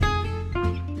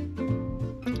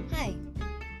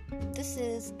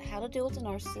how to deal with a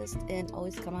narcissist and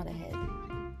always come out ahead.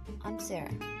 I'm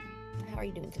Sarah. How are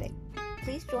you doing today?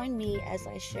 Please join me as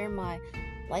I share my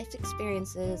life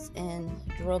experiences and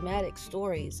dramatic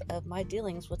stories of my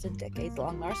dealings with a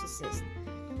decades-long narcissist.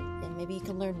 And maybe you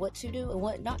can learn what to do and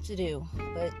what not to do.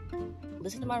 But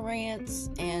listen to my rants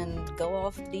and go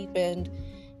off the deep end,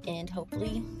 and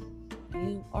hopefully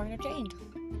you are entertained.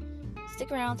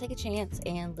 Stick around, take a chance,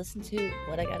 and listen to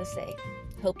what I gotta say.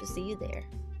 Hope to see you there.